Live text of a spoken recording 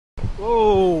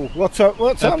Oh, what's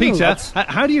happening, Peter, lads?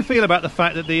 how do you feel about the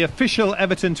fact that the official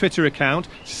Everton Twitter account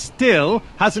still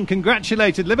hasn't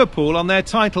congratulated Liverpool on their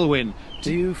title win?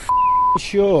 Do you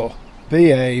sure?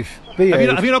 Behave.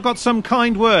 Have you not got some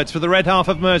kind words for the red half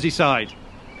of Merseyside,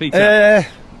 Peter?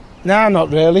 Nah, not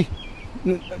really.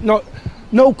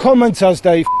 No comment, as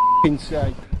they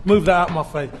say. Move that out my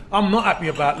face. I'm not happy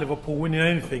about Liverpool winning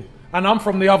anything. And I'm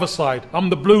from the other side. I'm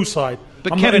the blue side.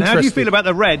 But I'm Kevin, not how do you interested. feel about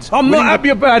the Reds? I'm not happy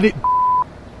about it.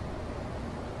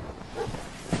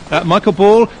 Michael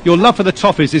Ball, your love for the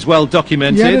Toffees is well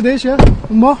documented. Yeah, it is, yeah.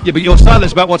 And what? Yeah, but your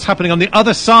silence about what's happening on the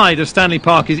other side of Stanley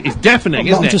Park is deafening,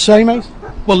 isn't Nothing it? to say, mate.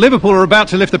 Well, Liverpool are about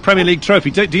to lift the Premier League trophy.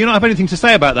 Do you not have anything to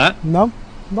say about that? No,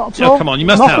 not at Oh, all. come on, you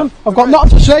must nothing. have. I've got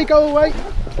nothing to say, go away.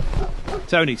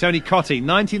 Tony Cotty,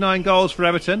 99 goals for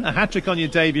Everton, a hat-trick on your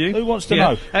debut. Who wants to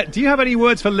know? Do you have any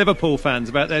words for Liverpool fans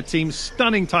about their team's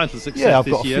stunning title success Yeah, I've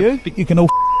this got a year? few. You can all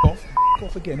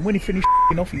off again. When you finish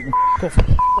off, you can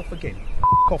off again.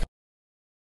 Off.